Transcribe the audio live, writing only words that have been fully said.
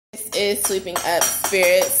This is Sweeping Up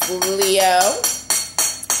Spirits, Leo.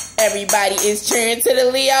 Everybody is cheering to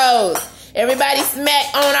the Leos. Everybody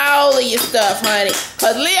smack on all of your stuff, honey.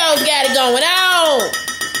 Because Leo's got it going on.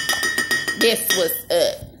 This what's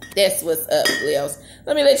up. That's what's up, Leos.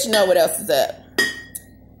 Let me let you know what else is up.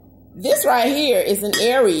 This right here is an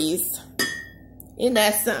Aries. Isn't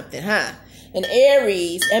that something, huh? An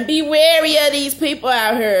Aries. And be wary of these people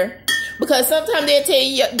out here. Because sometimes they'll tell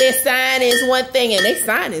you their sign is one thing and their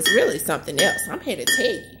sign is really something else. I'm here to tell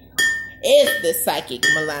you. It's the psychic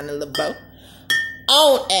Milana LeBeau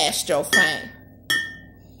on Astro Fame.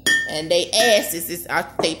 And they asses,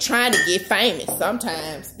 they trying to get famous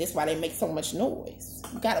sometimes. That's why they make so much noise.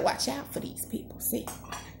 You got to watch out for these people, see?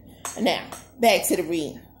 Now, back to the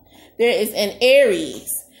reading. There is an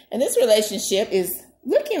Aries. And this relationship is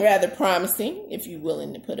looking rather promising if you're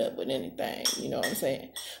willing to put up with anything. You know what I'm saying?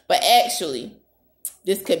 But actually,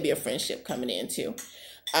 this could be a friendship coming in too.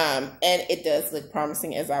 And it does look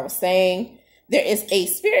promising, as I was saying. There is a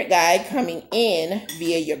spirit guide coming in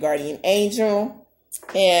via your guardian angel.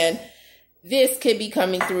 And this could be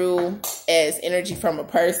coming through as energy from a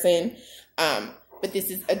person. But this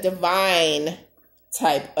is a divine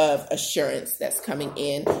type of assurance that's coming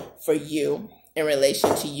in for you in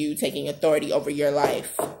relation to you taking authority over your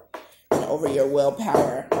life and over your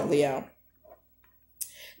willpower, Leo.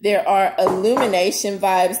 There are illumination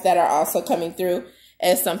vibes that are also coming through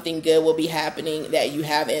as something good will be happening that you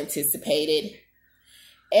have anticipated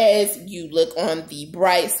as you look on the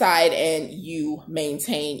bright side and you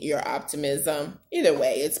maintain your optimism. Either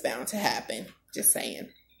way, it's bound to happen. Just saying.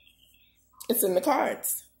 It's in the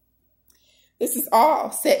cards. This is all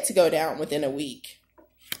set to go down within a week.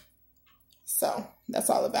 So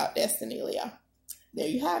that's all about destiny, Leo. There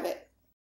you have it.